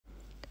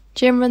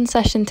Gymrun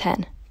Session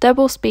 10.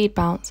 Double speed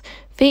bounce.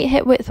 Feet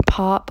hip width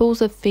apart,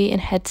 balls of feet and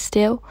head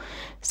still.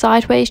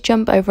 Sideways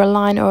jump over a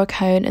line or a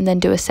cone and then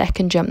do a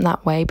second jump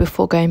that way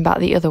before going back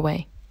the other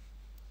way.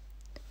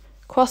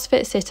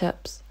 CrossFit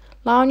sit-ups.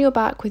 Lie on your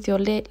back with your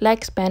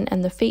legs bent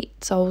and the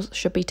feet soles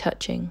should be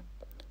touching.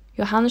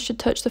 Your hands should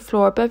touch the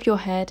floor above your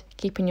head,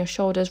 keeping your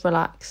shoulders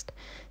relaxed.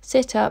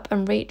 Sit up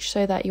and reach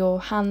so that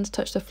your hands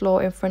touch the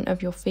floor in front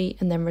of your feet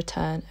and then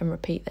return and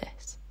repeat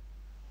this.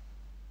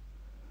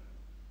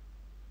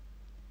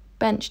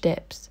 Bench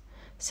dips.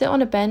 Sit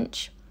on a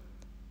bench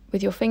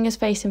with your fingers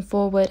facing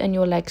forward and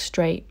your legs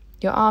straight.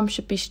 Your arms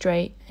should be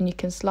straight and you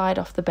can slide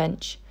off the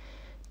bench.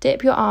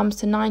 Dip your arms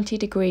to 90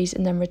 degrees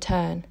and then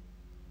return.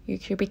 You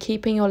should be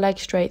keeping your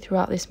legs straight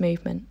throughout this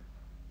movement.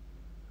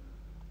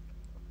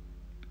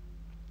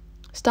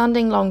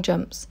 Standing long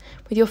jumps.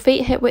 With your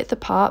feet hip width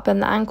apart,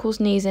 bend the ankles,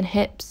 knees and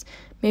hips.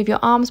 Move your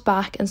arms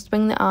back and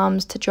swing the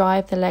arms to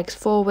drive the legs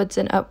forwards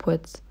and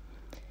upwards.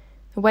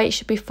 The weight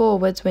should be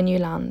forwards when you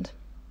land.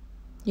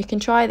 You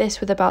can try this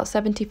with about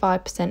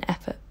 75%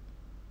 effort.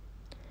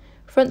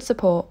 Front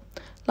support.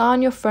 Lie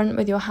on your front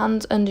with your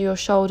hands under your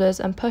shoulders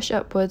and push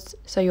upwards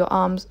so your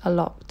arms are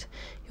locked.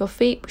 Your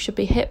feet should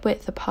be hip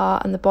width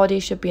apart and the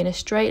body should be in a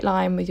straight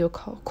line with your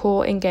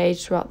core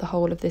engaged throughout the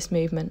whole of this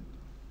movement.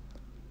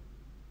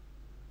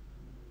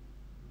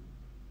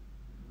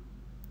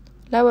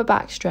 Lower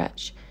back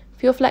stretch.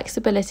 For your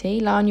flexibility,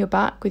 lie on your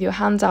back with your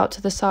hands out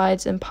to the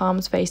sides and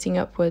palms facing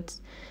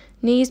upwards.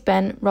 Knees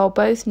bent, roll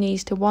both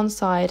knees to one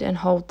side and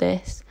hold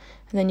this,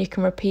 and then you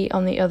can repeat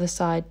on the other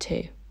side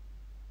too.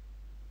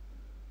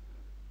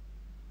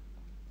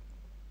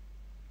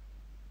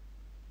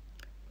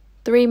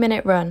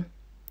 Three-minute run.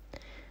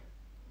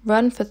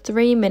 Run for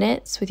 3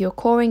 minutes with your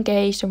core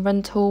engaged and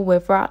run tall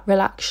with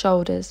relaxed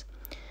shoulders.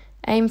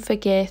 Aim for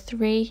gear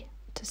 3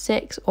 to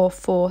 6 or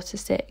 4 to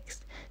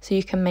 6 so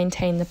you can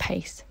maintain the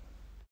pace.